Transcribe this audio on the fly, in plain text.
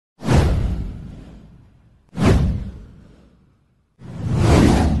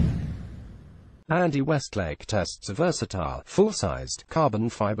Andy Westlake tests a versatile, full-sized, carbon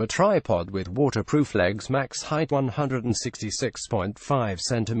fiber tripod with waterproof legs, max height 166.5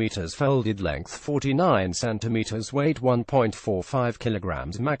 cm, folded length 49 cm, weight 1.45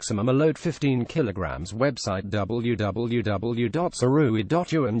 kg, maximum load 15 kg. Website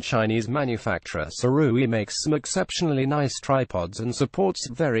www.sirui.yuan. Chinese manufacturer Sirui makes some exceptionally nice tripods and supports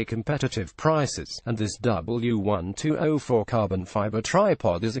very competitive prices, and this w-1204 carbon fiber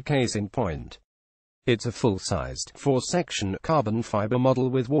tripod is a case in point. It's a full-sized, 4-section, carbon fiber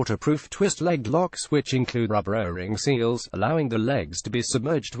model with waterproof twist leg locks which include rubber O-ring seals, allowing the legs to be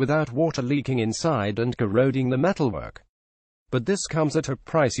submerged without water leaking inside and corroding the metalwork. But this comes at a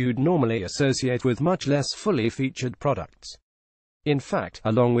price you'd normally associate with much less fully featured products. In fact,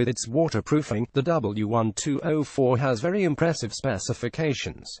 along with its waterproofing, the w-1204 has very impressive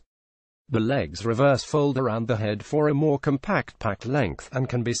specifications. The legs reverse fold around the head for a more compact pack length, and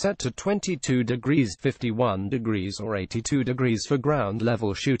can be set to 22 degrees, 51 degrees or 82 degrees for ground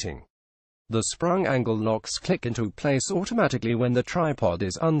level shooting. The sprung angle locks click into place automatically when the tripod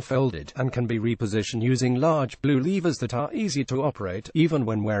is unfolded, and can be repositioned using large blue levers that are easy to operate, even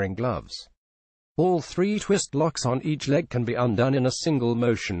when wearing gloves. All 3 twist locks on each leg can be undone in a single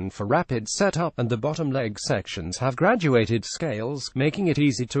motion for rapid setup, and the bottom leg sections have graduated scales, making it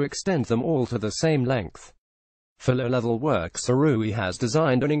easy to extend them all to the same length. For low-level work, Sirui has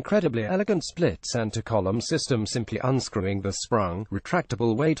designed an incredibly elegant split-center column system. Simply unscrewing the sprung,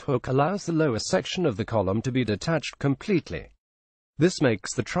 retractable weight hook allows the lower section of the column to be detached completely. This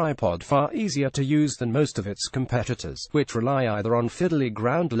makes the tripod far easier to use than most of its competitors, which rely either on fiddly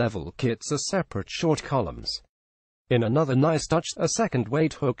ground-level kits or separate short columns. In another nice touch, a second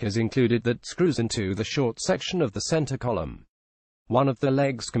weight hook is included that screws into the short section of the center column. One of the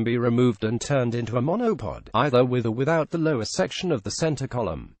legs can be removed and turned into a monopod, either with or without the lower section of the center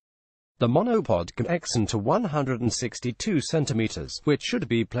column. The monopod can extend to 162 centimeters, which should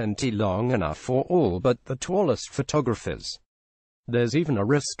be plenty long enough for all but the tallest photographers. There's even a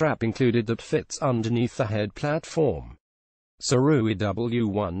wrist strap included that fits underneath the head platform. Sirui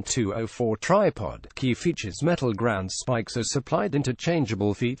w-1204 tripod. Key features: metal ground spikes are supplied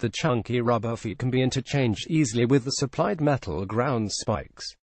interchangeable feet. The chunky rubber feet can be interchanged easily with the supplied metal ground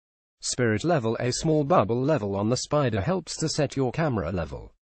spikes. Spirit level. A small bubble level on the spider helps to set your camera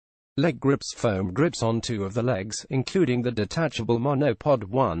level. Leg grips. Foam grips on 2 of the legs, including the detachable monopod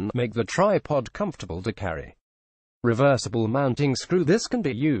one, make the tripod comfortable to carry. Reversible mounting screw. This can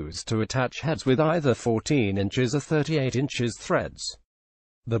be used to attach heads with either 14 inches or 38 inches threads.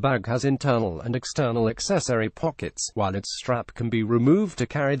 The bag has internal and external accessory pockets, while its strap can be removed to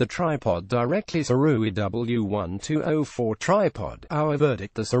carry the tripod directly. Sirui w-1204 tripod. Our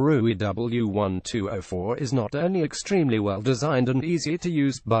verdict: the Sirui w-1204 is not only extremely well designed and easy to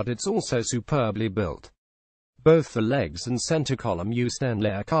use, but it's also superbly built. Both the legs and center column use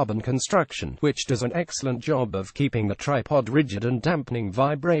 10-layer carbon construction, which does an excellent job of keeping the tripod rigid and dampening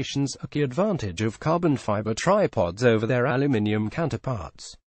vibrations, a key advantage of carbon fiber tripods over their aluminum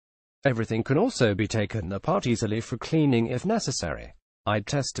counterparts. Everything can also be taken apart easily for cleaning if necessary. I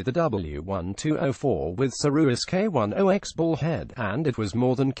tested the w-1204 with Sirui's K10X ball head, and it was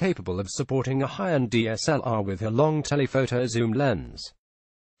more than capable of supporting a high-end DSLR with a long telephoto zoom lens.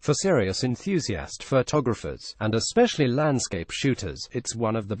 For serious enthusiast photographers, and especially landscape shooters, it's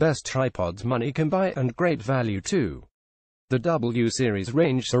one of the best tripods money can buy, and great value too. The W-Series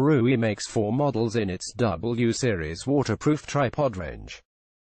range. Sirui makes 4 models in its W-Series waterproof tripod range.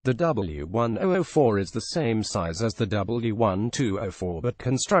 The w-1004 is the same size as the w-1204 but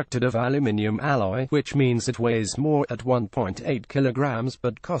constructed of aluminium alloy, which means it weighs more, at 1.8 kilograms,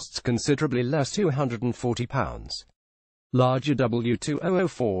 but costs considerably less, £240. Larger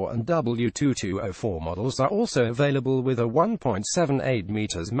w-2004 and w-2204 models are also available with a 1.78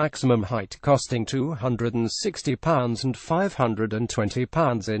 meters maximum height, costing £260 and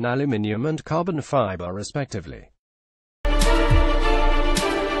 £520 in aluminium and carbon fiber respectively.